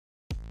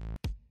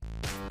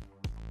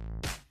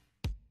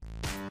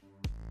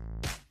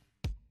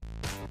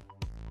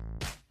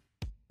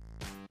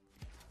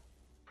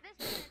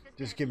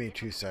Just give me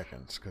 2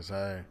 seconds, because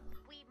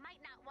We might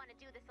not want to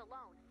do this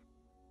alone.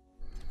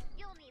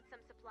 You'll need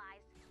some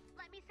supplies.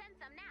 Let me send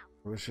some now.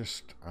 it was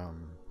just, I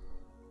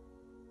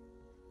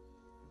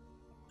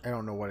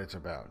don't know what it's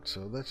about.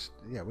 So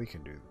yeah, we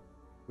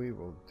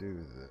will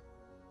do the,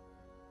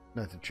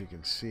 not that you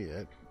can see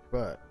it,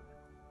 but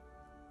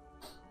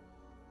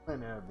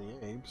Planet of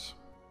the Apes.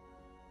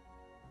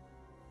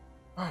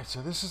 Alright,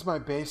 so this is my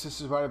base.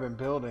 This is what I've been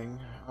building.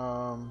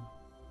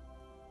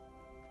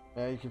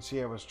 Yeah, you can see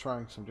I was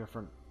trying some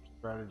different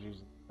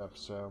strategies and stuff,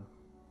 so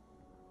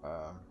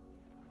I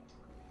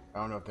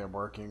don't know if they're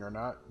working or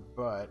not,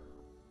 but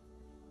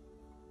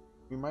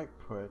we might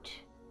put,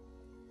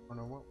 I don't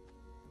know what,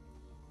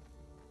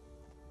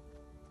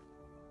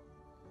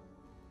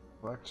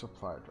 select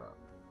supply drop.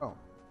 Oh,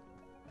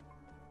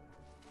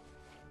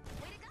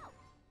 Way to go!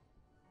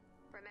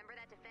 Remember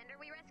that defender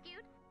we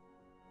rescued?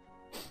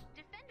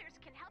 Defenders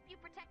can help you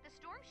protect the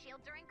storm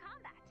shield during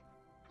combat.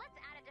 Let's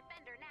add a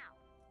defender now.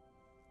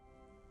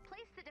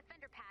 Place the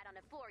defender pad on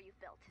a floor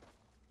you've built.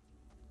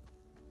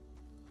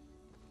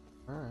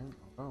 alright.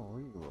 Oh,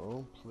 we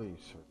will, please,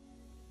 sir.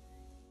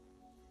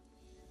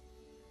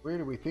 Where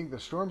do we think the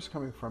storm's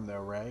coming from, though,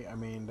 Ray? I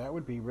mean, that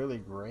would be really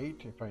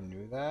great if I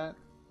knew that.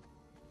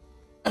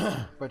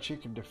 But she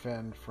can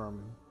defend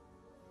from...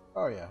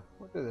 Oh, yeah.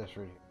 We'll do this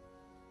right here.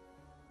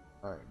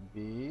 Alright,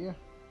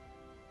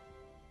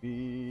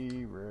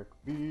 B, Rick,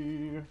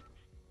 B.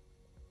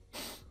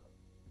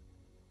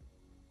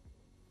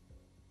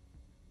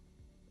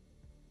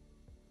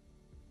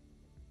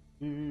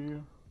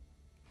 B.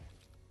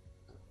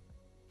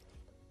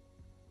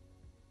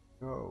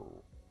 Go.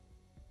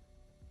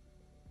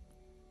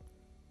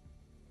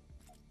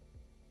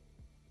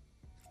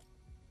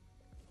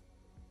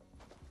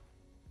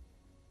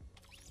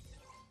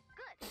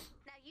 Good.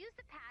 Now use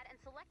the pad and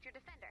select your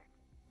defender.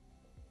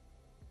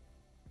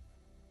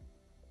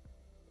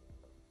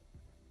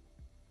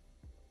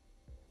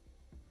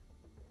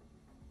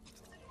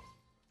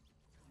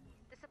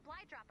 The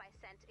supply drop I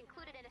sent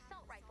included an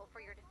assault rifle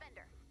for your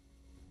defender.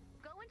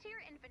 Go into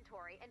your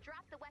inventory and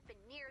drop the weapon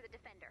near the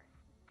defender.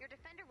 Your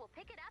defender will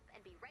pick it up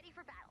and be ready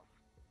for battle.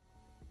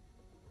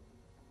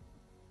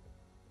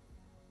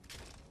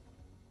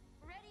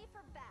 Ready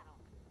for battle.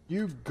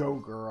 You go,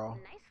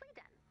 girl. Nicely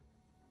done.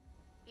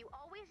 You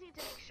always need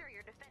to make sure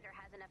your defender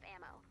has enough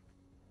ammo.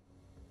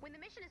 When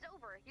the mission is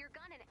over, your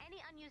gun and any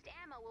unused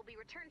ammo will be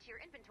returned to your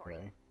inventory.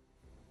 Okay.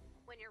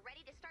 When you're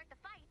ready to start the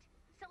fight,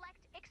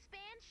 select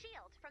Expand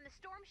Shield from the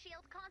Storm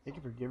Shield console. Thank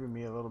you for giving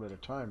me a little bit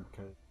of time,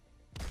 because...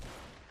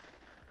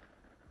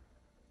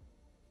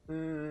 I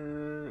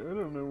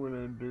don't know what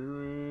I'm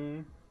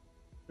doing.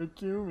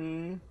 Kill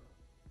me.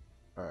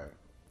 Alright.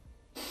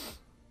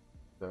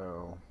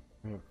 So,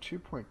 we have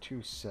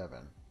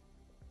 2.27.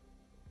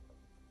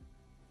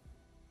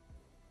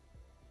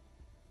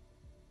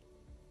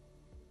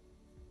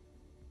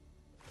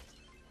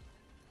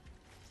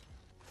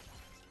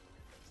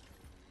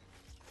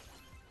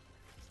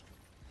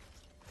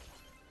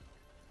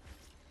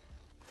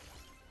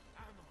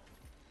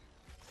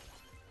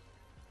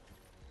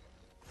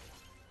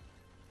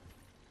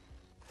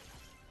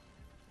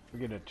 We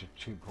get it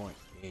to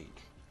 2.8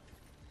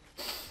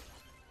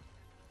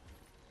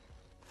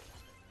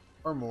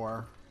 or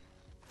more.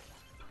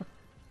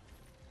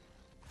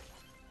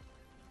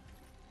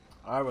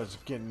 I was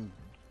getting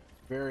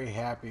very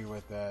happy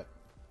with that.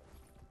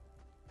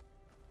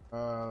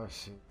 Let's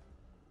see.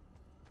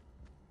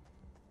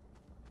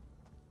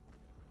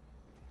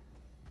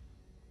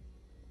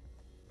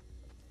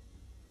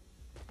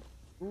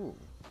 Ooh.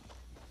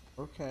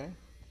 Okay.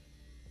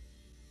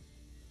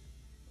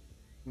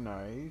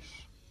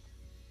 Nice.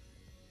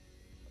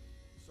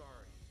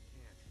 Sorry,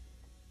 can't.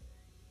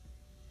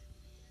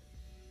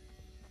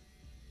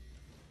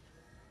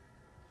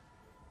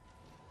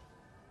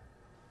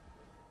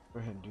 Go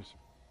ahead and do some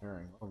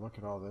repairing. Oh, look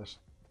at all this.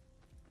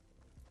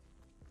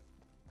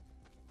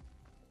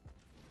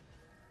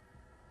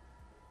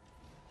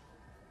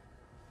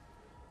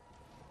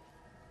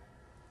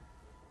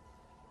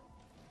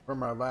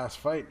 From our last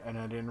fight, and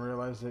I didn't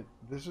realize that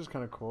this is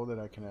kind of cool that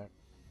I can act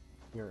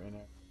here in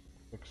it.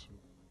 Fix.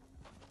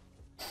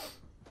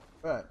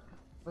 But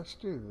let's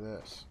do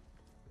this.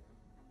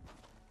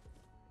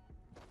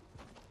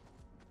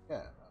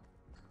 Yeah,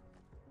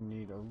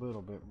 need a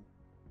little bit.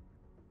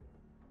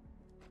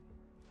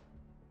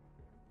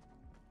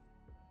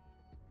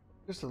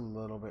 Just a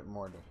little bit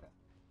more defense.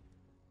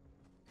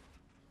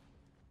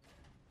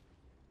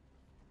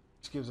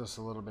 This gives us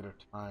a little bit of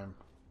time.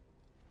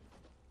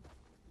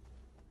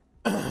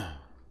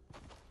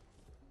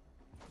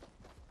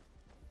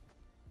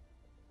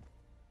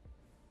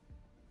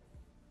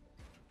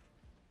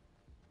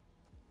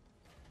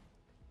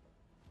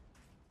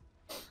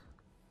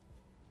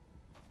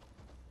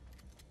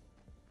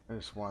 I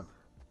just want to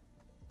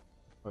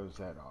close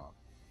that off.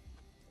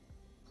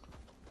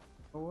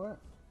 Oh, what?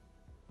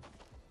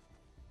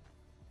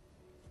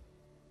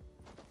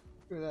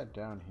 Do that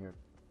down here.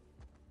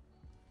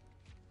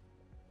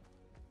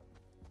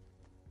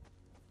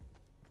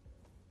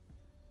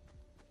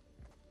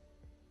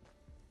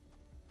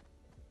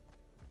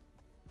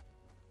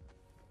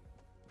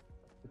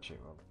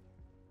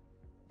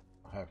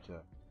 have to...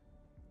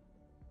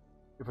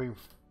 If we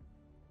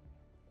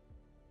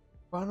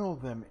funnel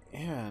them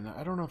in,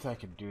 I don't know if I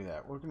could do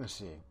that. We're gonna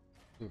see.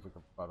 See if we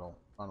can funnel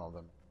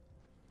them.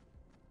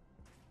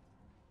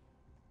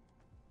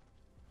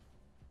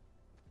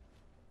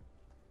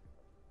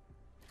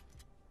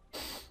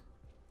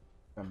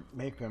 And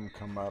make them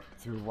come up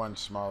through one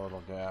small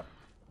little gap.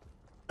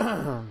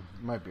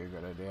 Might be a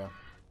good idea.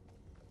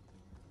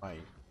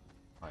 Might.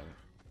 Let's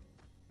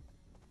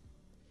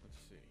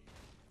see.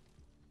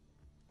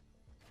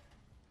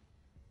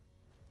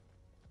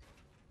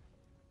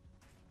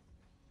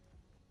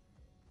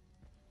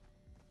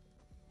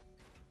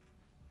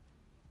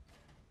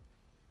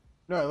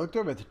 No, I looked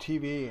over at the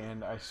TV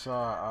and I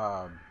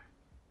saw a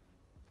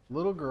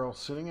little girl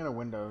sitting in a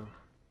window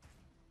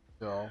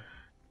sill,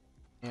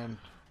 and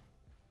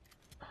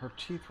her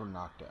teeth were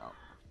knocked out.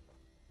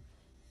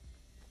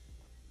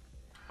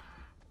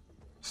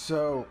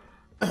 So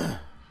it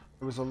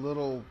was a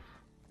little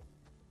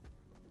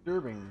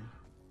disturbing.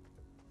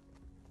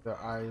 The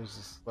eyes,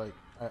 just like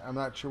I'm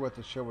not sure what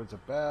the show was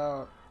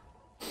about.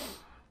 I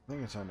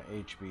think it's on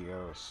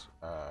HBO's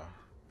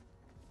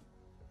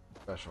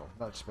special,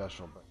 not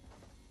special, but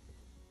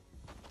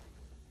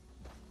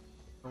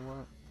you know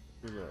what?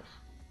 Do this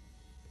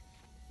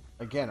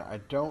again. I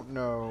don't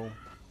know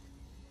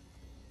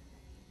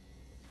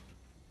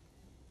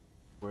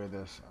where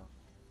these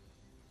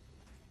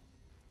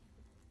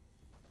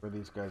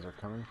guys are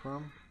coming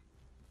from.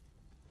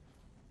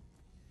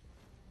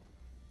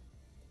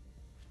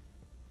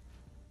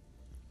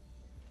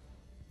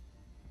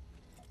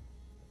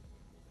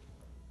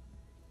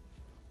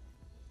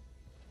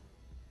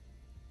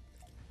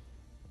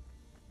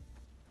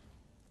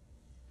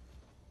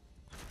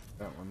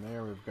 That one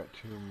there, we've got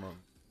two more.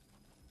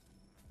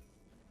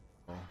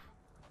 Oh.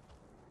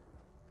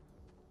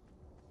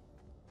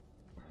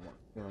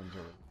 Feelings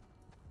over.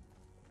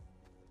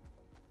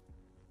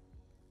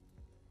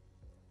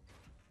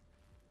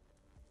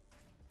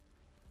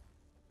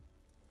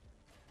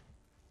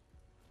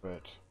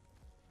 But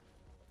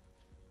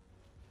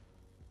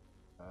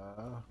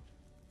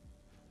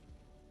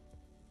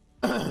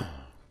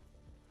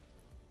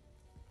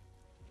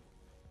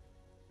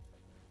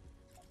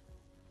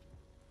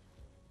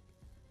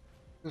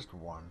just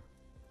one.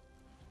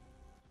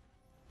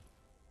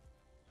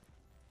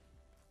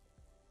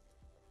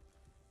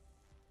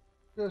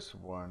 Just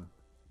one.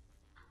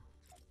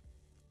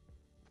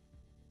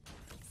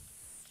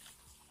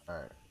 All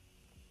right.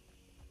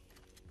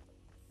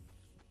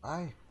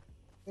 I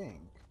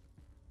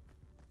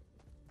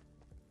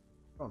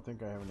don't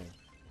think I have any.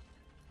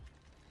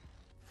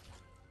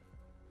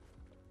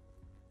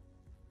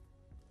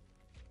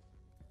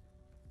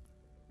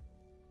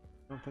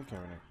 I don't think I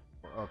have any.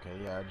 Okay,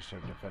 yeah, I just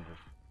have defenders.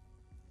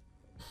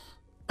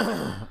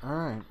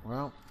 Alright,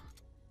 well.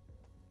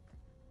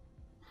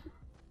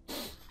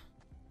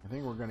 I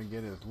think we're going to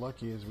get as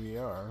lucky as we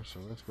are, so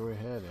let's go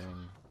ahead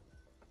and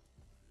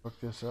hook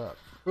this up.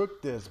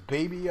 Hook this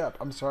baby up.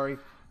 I'm sorry.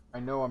 I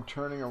know I'm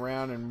turning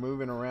around and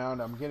moving around.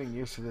 I'm getting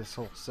used to this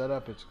whole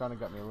setup. It's kind of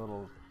got me a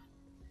little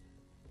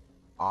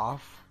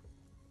off.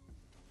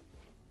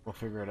 We'll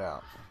figure it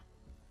out.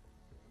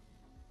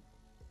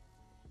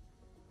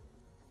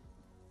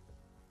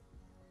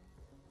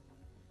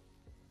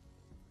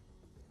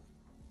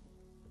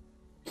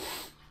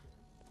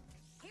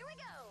 Here we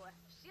go.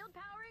 Shield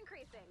power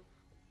increasing.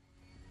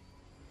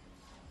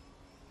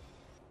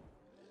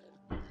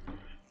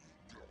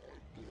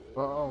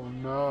 Oh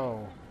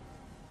no.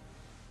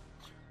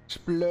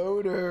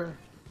 Exploder.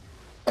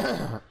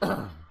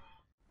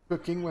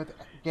 Cooking with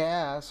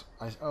gas.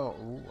 I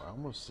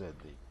almost said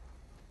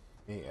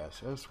the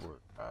ASS word,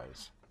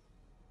 guys.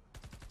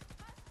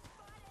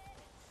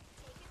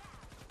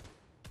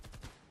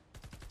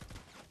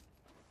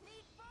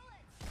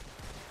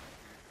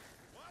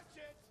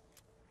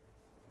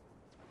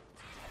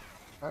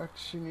 How does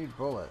she need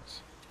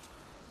bullets?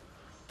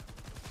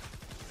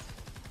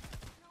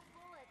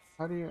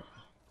 How do you...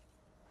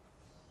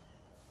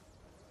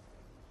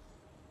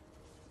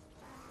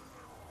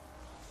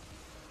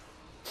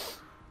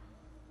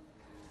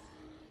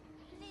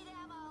 Need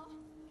ammo.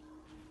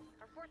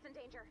 Our fort's in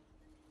danger.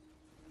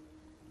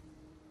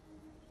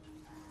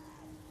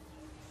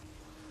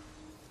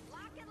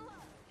 Lock and load.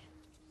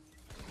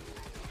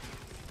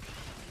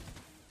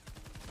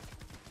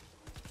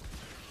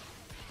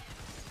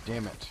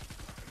 Damn it.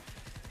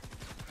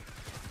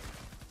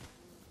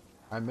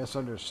 I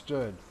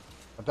misunderstood.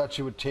 I thought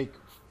she would take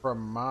from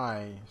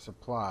my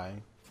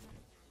supply.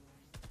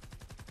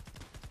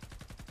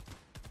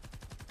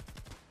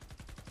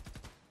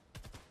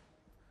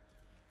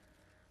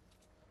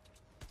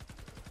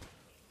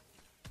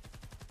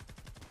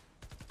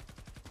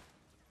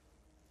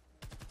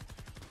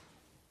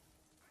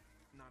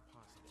 Not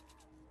possible.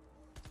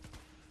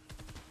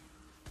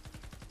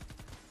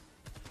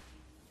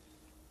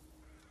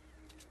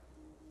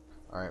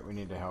 All right, we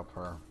need to help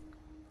her.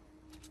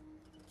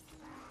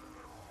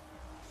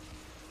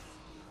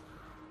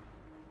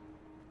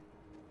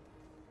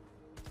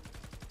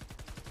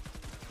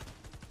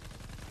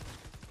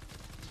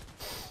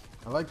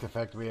 I like the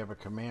fact that we have a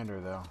commander,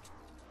 though.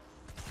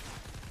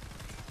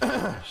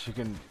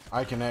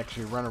 I can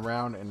actually run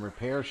around and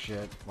repair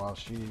shit while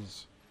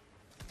she's...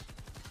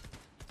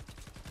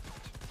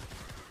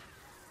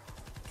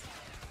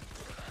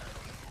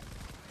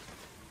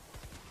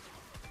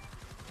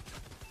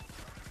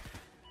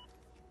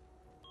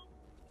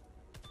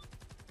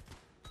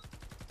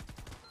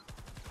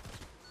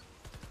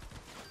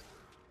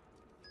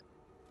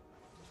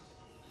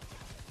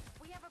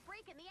 We have a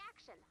break in the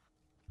action.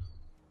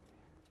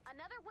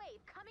 Another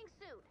wave coming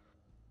soon.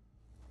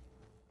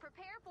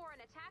 Prepare for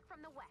an attack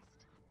from the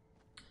west.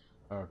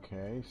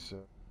 Okay, so...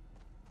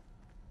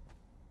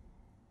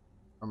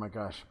 Oh my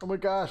gosh. Oh my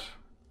gosh!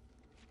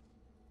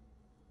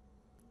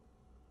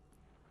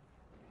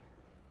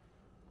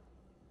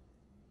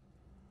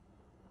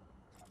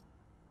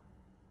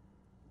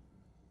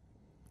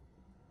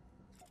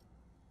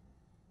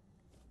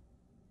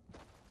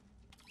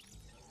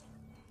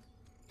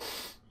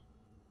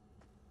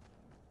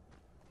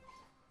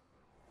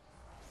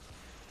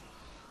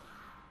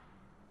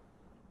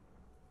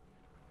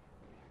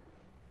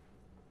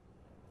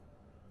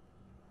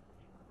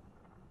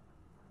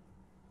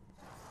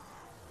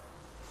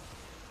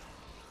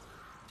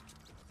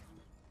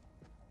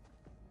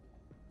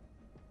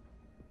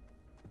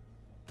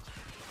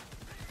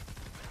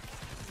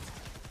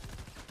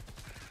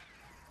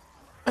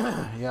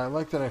 Yeah, I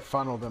like that I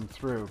funneled them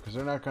through, because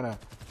they're not gonna...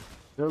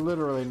 They're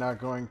literally not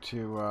going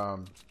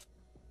to,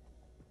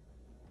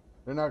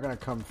 they're not gonna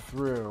come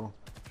through.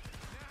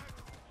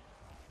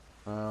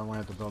 I'm gonna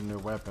have to build a new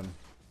weapon.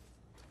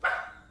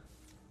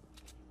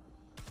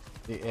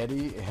 The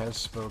Eddie has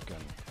spoken.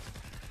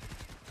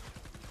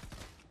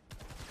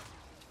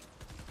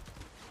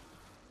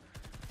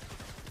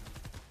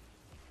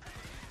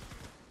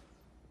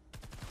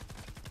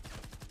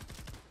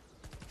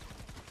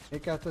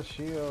 Take out the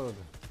shield.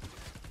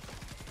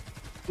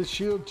 The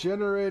shield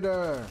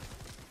generator.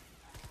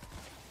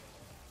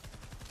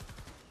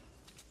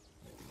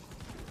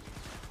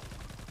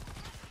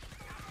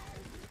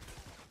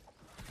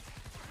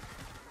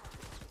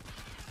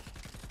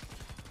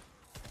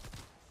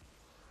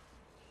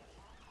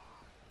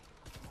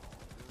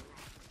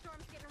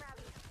 Storm's getting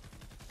rowdy.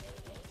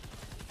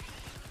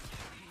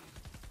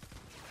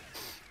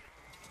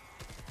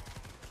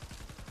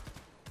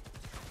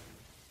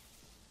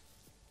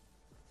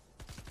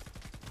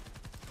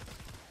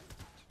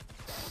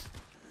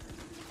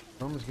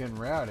 Storm's getting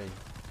rowdy.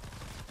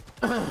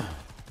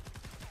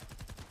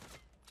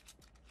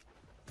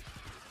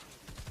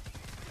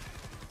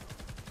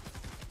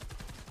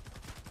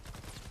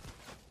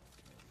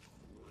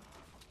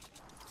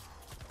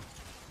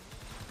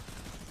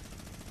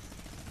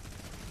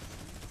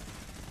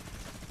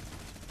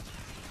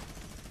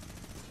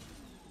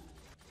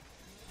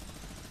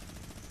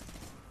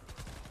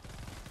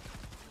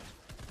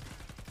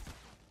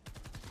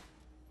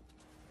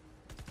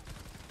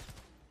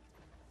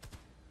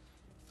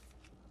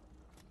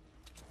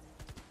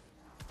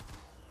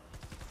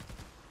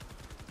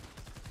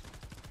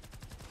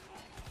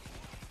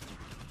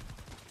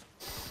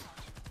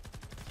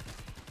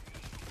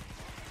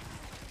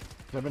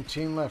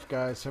 17 left,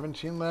 guys.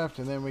 17 left,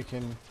 and then we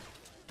can...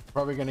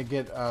 Probably going to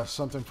get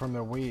something from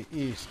the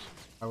east,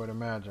 I would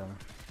imagine.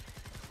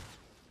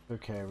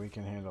 Okay, we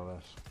can handle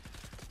this.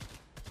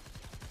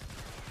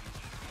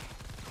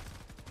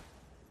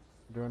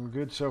 Doing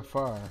good so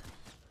far.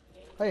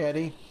 Hi,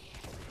 Eddie.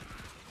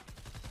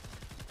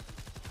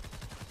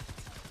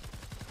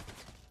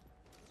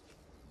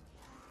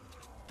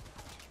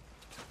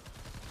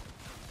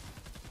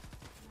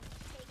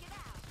 Take it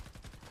out.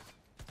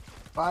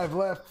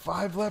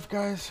 5 left,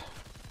 guys.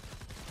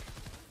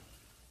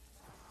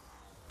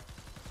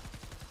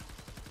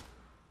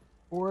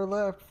 Four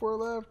left.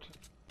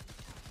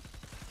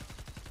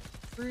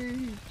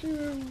 3, 2,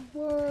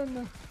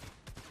 1.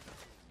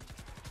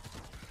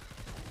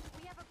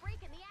 We have a break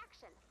in the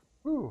action.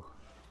 Ooh.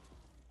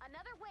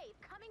 Another wave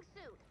coming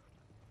soon.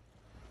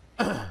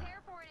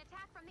 Prepare for an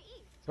attack from the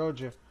east. Told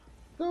you.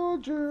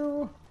 Told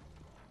you.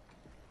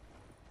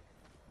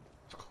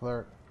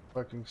 Let's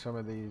collecting some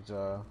of these,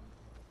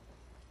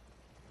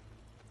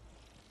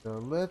 So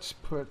let's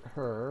put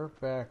her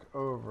back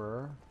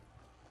over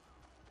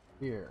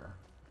here.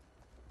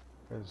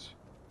 Because...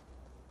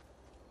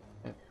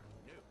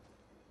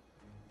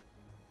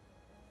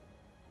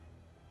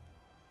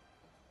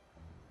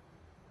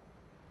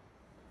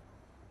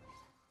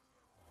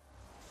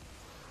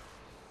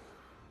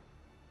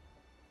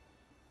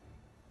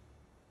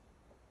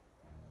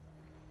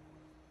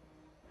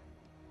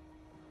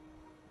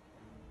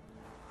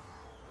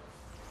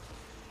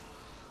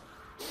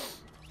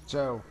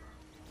 So,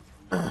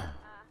 Our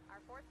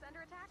fourth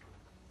thunder attack?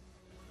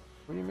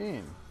 what do you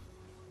mean?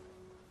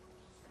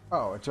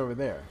 Oh, it's over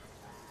there.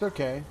 It's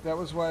okay. That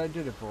was what I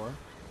did it for.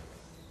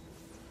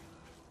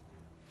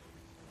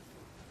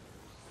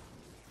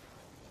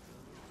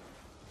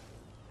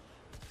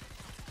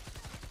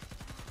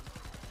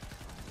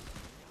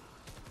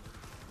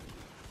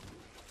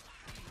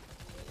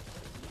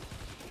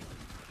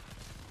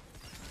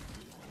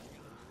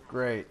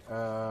 Great.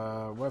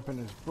 Weapon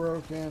is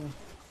broken.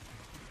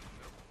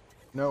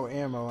 No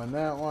ammo in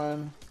that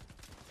one.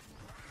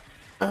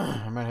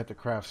 I might have to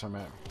craft some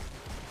at.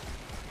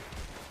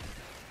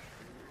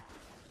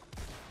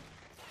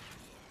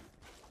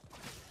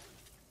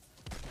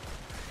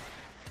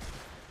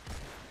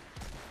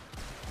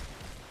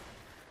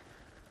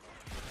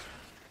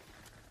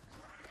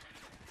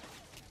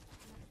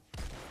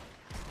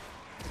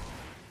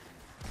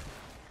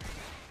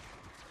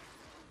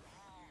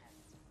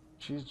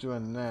 She's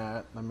doing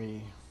that. Let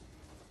me...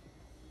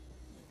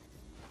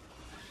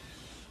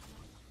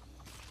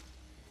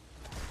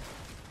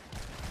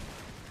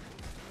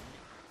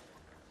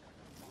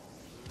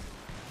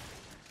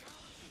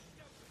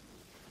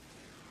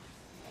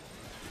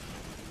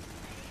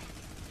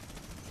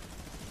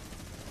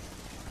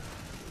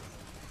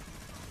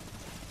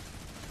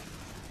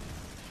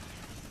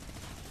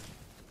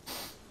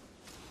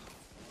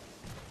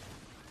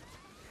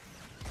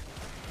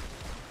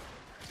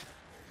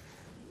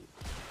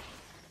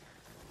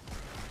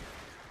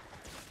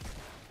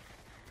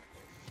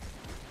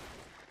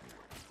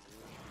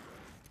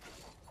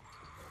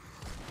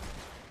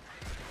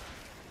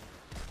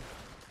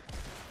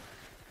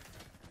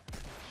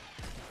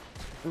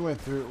 We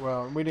went through,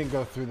 well, we didn't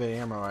go through the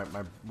ammo.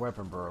 My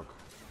weapon broke.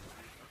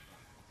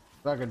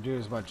 Not gonna do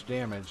as much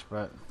damage,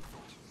 but...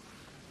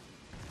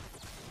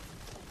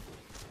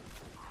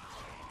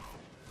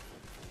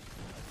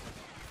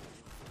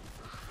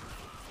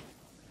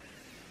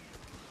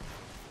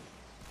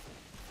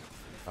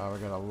 Oh, we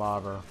got a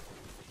lobber.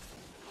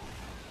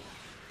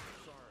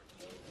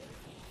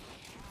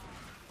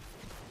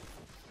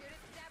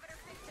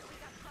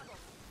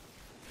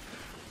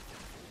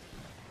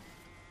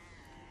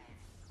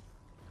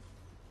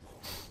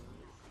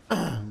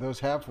 Those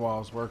half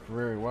walls worked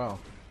very well,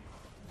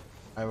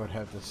 I would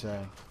have to say.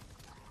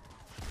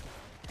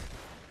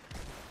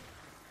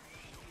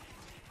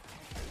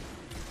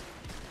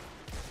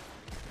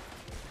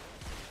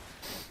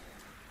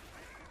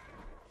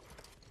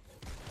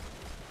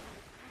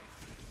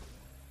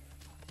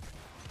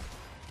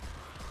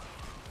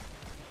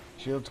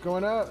 Shield's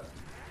going up.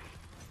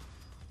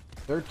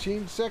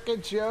 13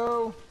 seconds,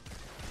 yo.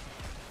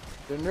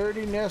 The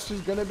nerdy nest is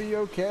gonna be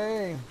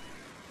okay.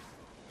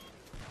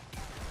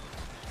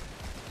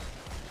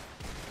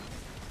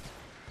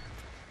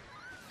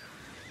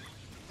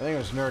 I think it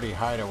was Nerdy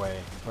Hideaway,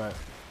 but...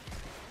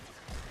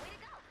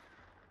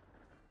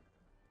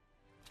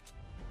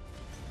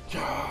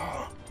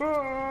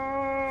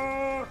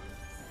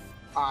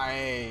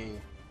 I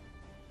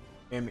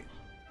am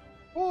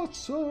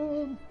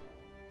awesome.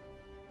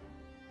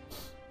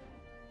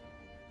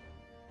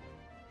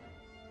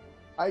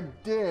 I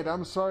did.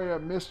 I'm sorry I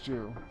missed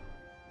you.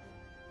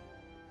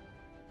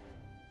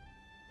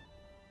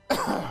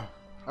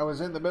 I was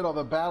in the middle of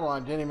the battle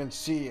and didn't even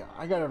see.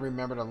 I gotta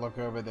remember to look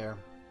over there.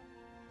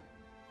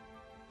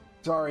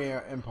 Sorry,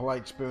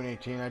 Impolite Spoon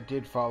 18, I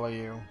did follow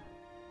you.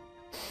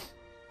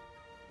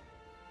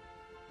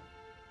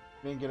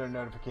 Didn't get a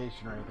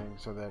notification or anything,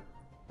 so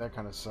that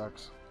kind of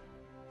sucks.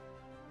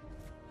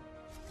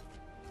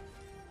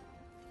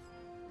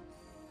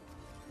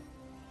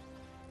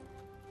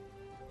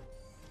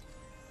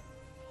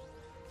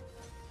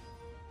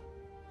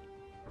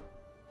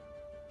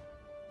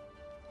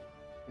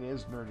 It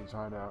is Nerdy's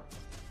hideout.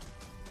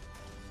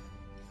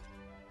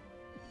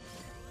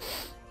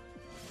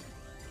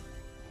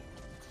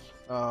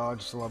 Oh,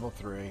 just level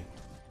 3.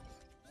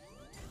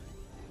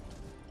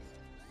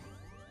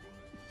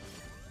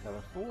 Got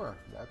a 4.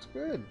 That's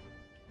good.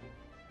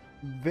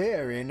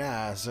 Very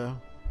nice.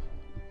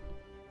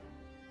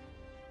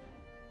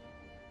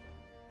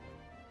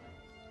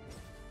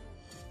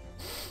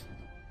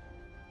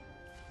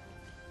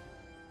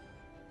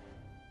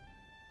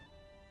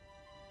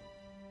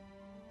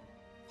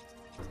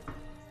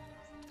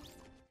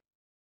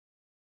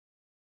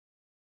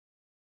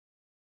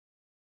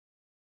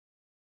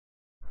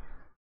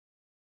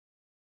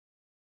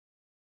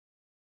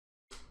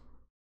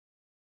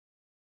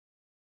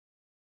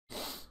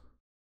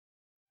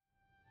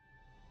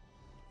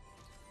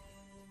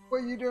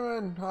 What are you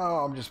doing?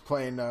 Oh, I'm just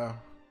playing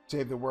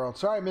Save the World.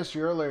 Sorry I missed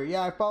you earlier.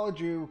 Yeah, I followed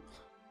you,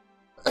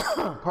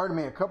 pardon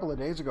me, a couple of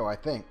days ago, I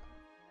think.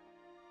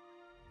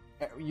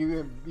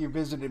 You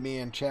visited me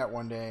in chat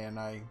one day, and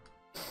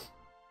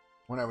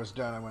when I was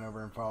done, I went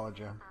over and followed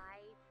you. I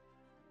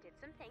did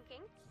some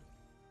thinking.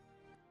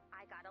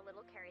 I got a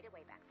little carried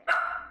away back there.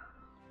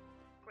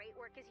 Great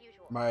work as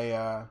usual.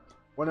 My,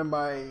 one of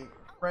my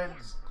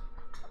friends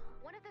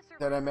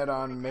that I met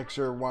on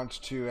Mixer wants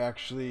to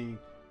actually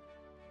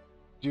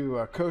do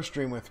a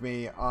co-stream with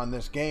me on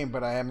this game,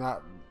 but I am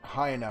not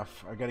high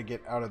enough. I got to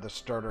get out of the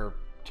starter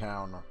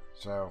town,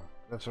 so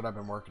that's what I've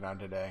been working on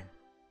today.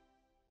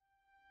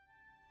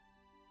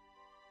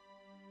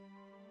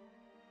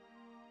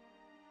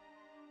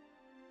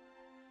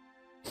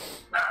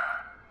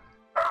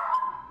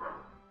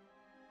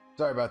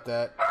 Sorry about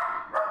that.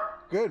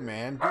 Good,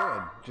 man,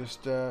 good.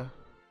 Just I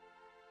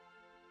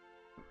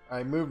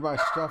moved my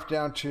stuff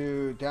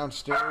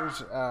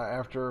downstairs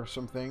after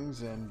some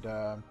things, and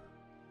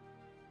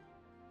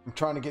I'm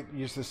trying to get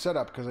used to the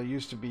setup because I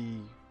used to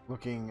be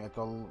looking at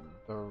the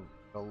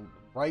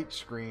right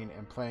screen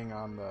and playing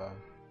on the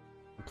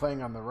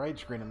right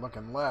screen and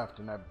looking left,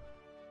 and I'm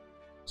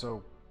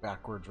so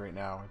backwards right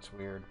now. It's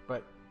weird,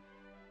 but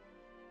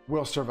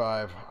we'll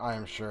survive, I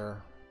am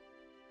sure.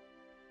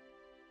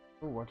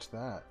 Oh, what's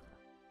that?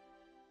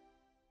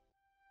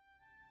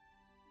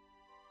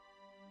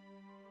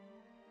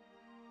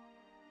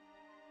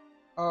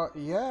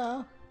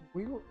 Yeah,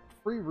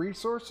 free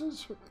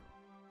resources.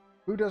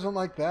 Who doesn't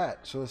like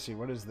that? So let's see,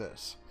 what is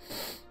this?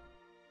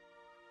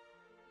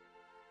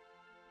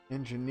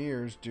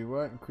 Engineers do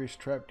what? Increase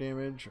trap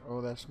damage.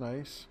 Oh, that's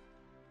nice.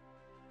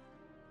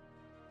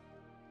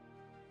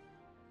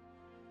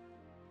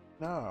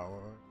 No.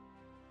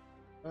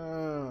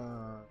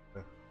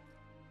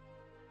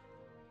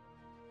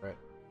 Right.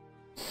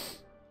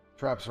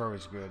 Traps are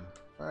always good.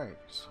 Alright.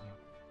 So.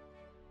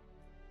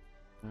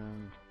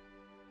 And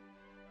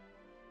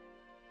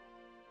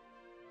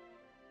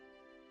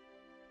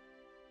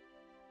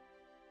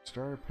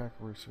starter pack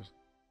resources.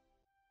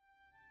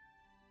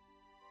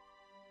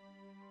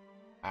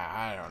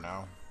 I don't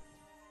know.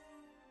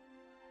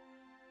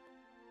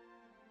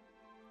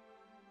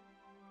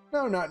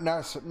 No, not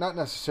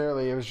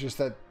necessarily. It was just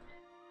that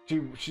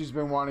she's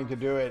been wanting to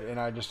do it, and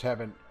I just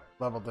haven't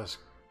leveled this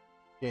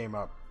game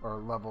up or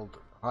leveled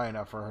high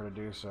enough for her to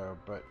do so.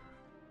 But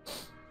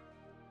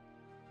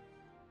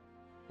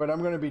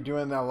I'm going to be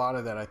doing a lot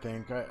of that. I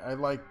think I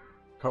like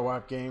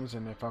co-op games,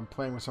 and if I'm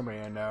playing with somebody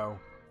I know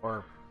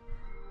or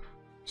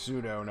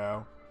pseudo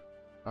know,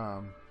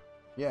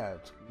 yeah,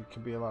 it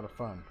can be a lot of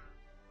fun.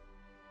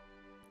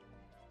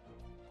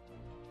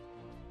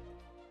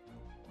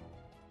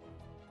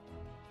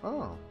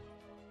 Oh,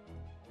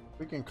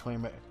 we can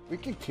claim it. We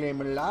can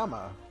claim a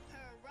llama.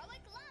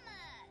 Heroic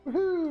llama!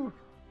 Woohoo!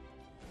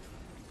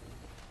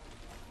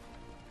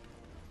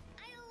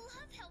 I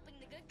love helping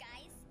the good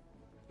guys.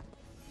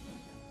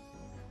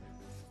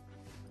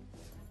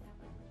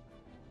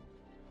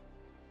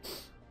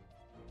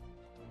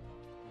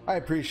 I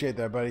appreciate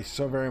that, buddy,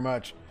 so very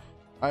much.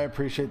 I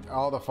appreciate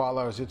all the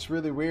follows. It's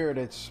really weird.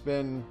 It's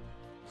been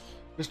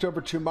just over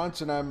 2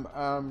 months, and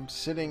I'm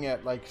sitting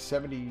at like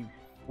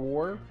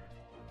 74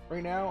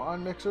 right now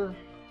on Mixer.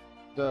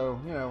 So,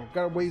 you know,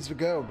 got a ways to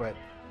go, but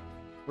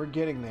we're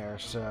getting there.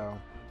 So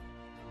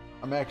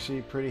I'm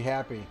actually pretty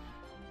happy.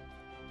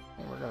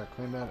 And we're gonna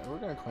claim that. We're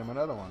gonna claim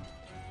another one.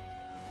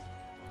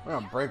 We're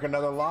gonna break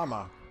another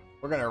llama.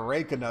 We're gonna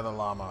rake another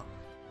llama.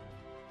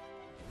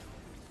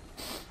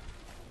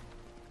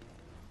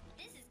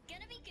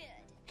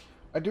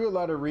 I do a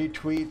lot of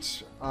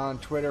retweets on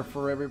Twitter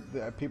for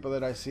people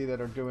that I see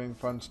that are doing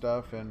fun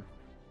stuff, and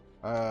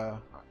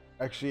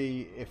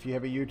actually, if you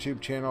have a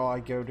YouTube channel, I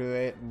go to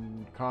it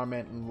and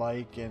comment and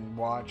like and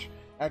watch.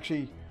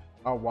 Actually,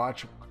 I'll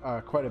watch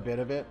quite a bit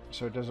of it,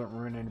 so it doesn't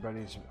ruin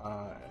anybody's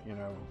you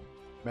know,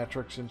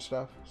 metrics and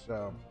stuff.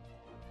 So,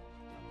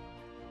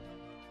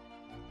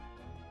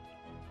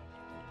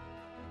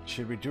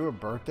 should we do a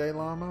birthday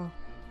llama?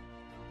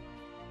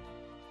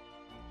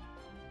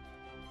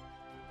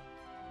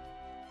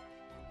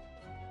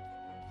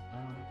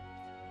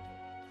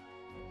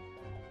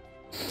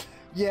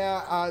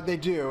 Yeah, they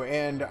do,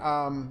 and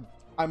I'm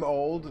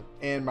old,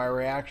 and my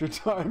reaction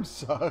time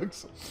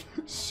sucks.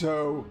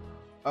 So,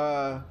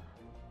 I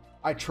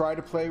try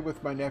to play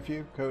with my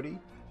nephew Cody,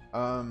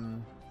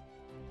 and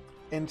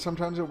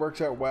sometimes it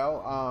works out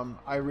well.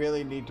 I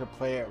really need to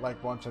play it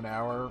like once an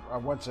hour,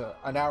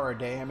 an hour a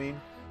day. I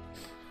mean,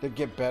 to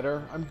get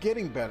better. I'm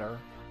getting better.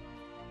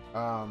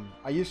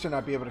 I used to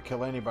not be able to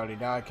kill anybody.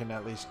 Now I can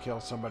at least kill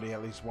somebody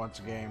at least once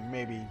a game,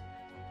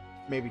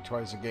 maybe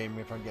twice a game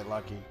if I get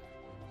lucky.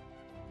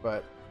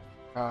 But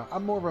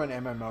I'm more of an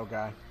MMO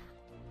guy.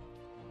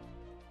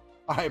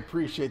 I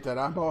appreciate that.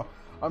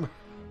 I'm,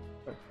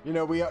 you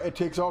know, it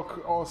takes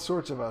all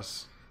sorts of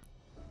us.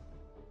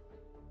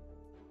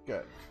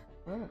 Good.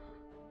 All right.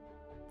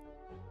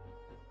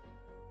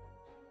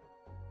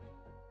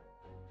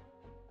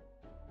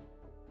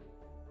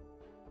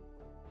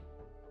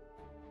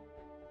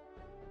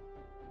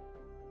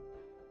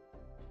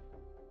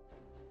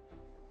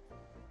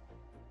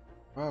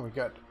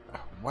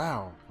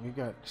 Wow, we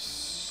got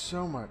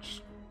so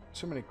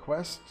many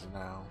quests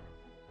now.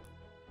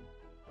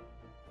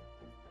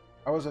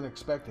 I wasn't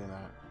expecting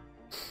that.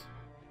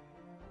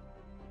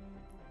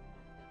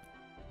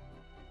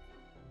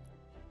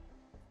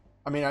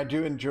 I mean, I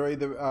do enjoy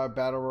the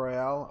Battle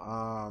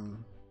Royale,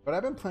 but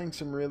I've been playing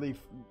some really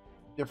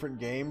different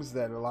games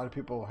that a lot of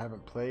people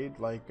haven't played.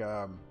 Like,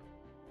 I'm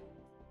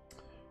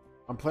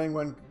playing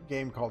one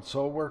game called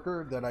Soul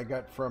Worker that I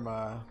got from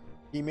a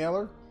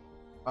emailer.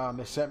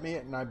 They sent me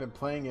it, and I've been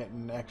playing it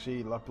and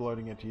actually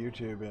uploading it to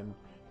YouTube, and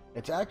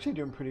it's actually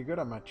doing pretty good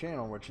on my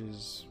channel, which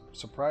is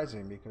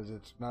surprising because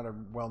it's not a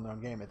well-known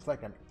game. It's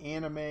like an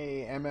anime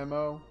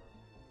MMO,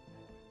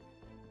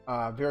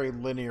 very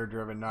linear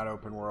driven, not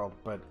open world,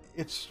 but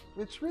it's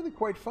really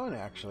quite fun,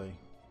 actually.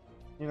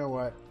 You know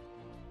what?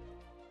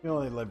 You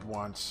only live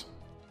once.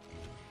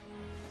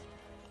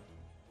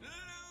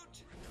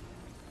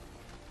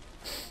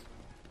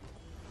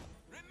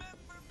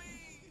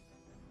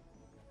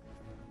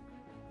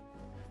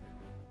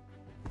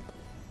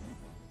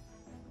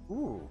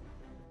 Ooh.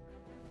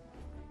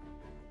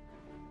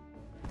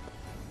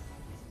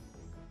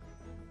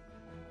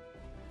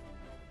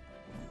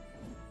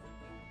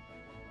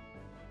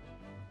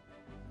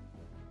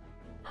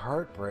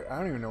 Heartbreak. I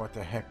don't even know what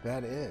the heck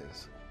that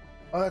is.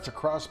 Oh, that's a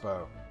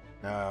crossbow.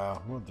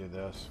 No, we'll do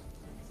this.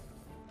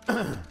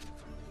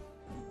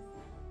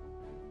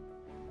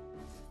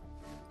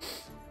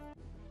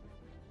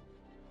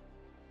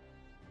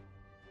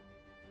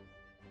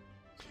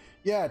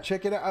 Yeah,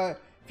 check it out.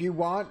 If you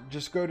want,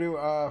 just go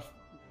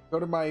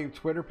to my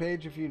Twitter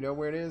page if you know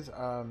where it is,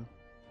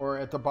 or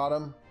at the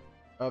bottom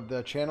of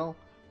the channel.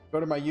 Go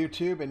to my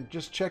YouTube and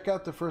just check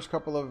out the first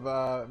couple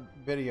of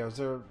videos.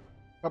 A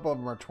couple of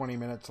them are 20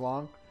 minutes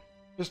long.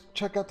 Just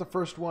check out the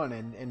first one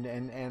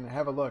and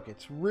have a look.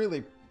 It's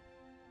really,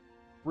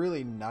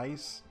 really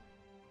nice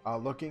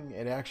looking.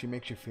 It actually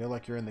makes you feel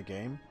like you're in the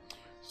game.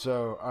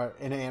 So,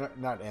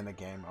 not in the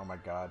game. Oh my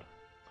god,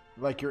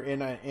 like you're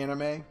in an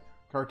anime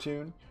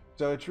cartoon.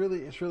 So it's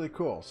really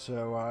cool.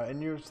 So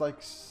and there's like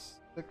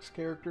 6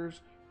 characters.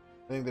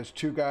 I think there's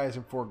 2 guys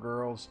and 4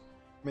 girls.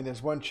 I mean,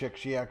 there's one chick.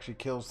 She actually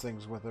kills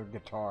things with her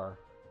guitar.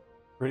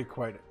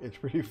 It's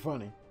pretty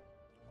funny.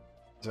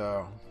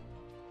 So.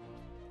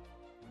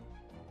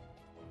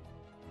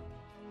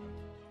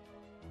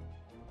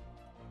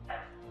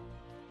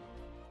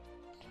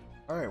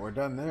 All right, we're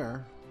done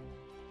there.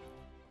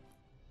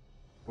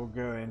 We'll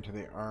go into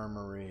the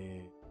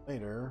armory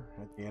later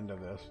at the end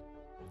of this.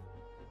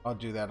 I'll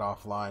do that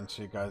offline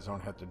so you guys don't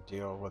have to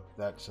deal with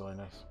that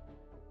silliness.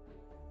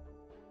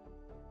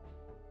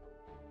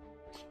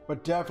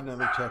 But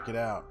definitely check it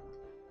out.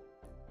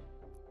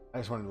 I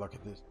just wanted to look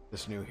at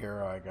this new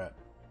hero I got.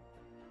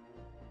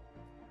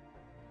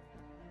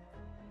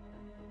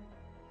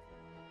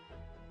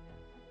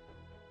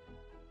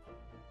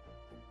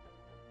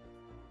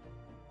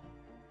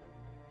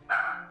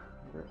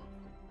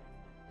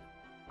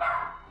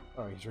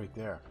 Oh, he's right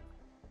there.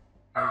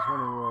 I was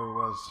wondering where he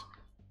was.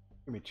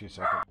 Give me 2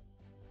 seconds.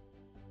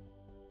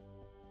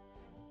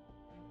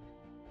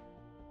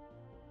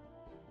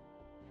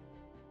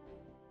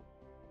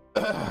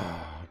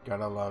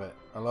 Gotta love it.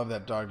 I love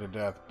that dog to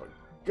death, but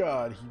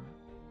God, he's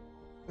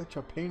such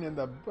a pain in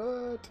the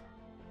butt.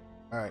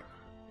 Alright.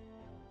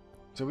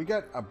 So we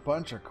got a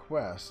bunch of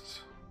quests.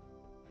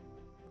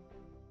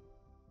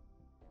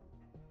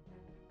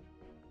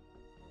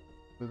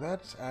 So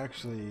that's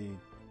actually...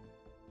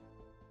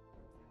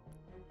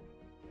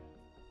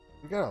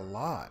 We got a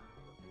lot.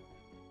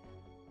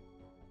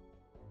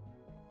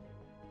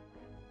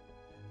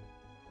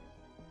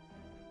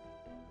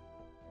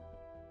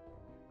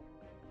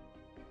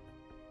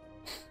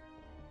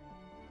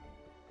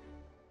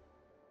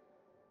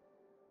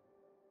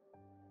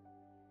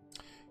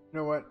 You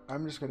know what?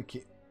 I'm just going to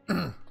keep...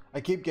 I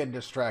keep getting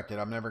distracted.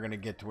 I'm never going to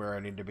get to where I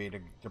need to be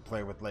to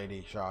play with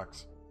Lady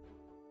Shocks.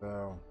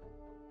 So...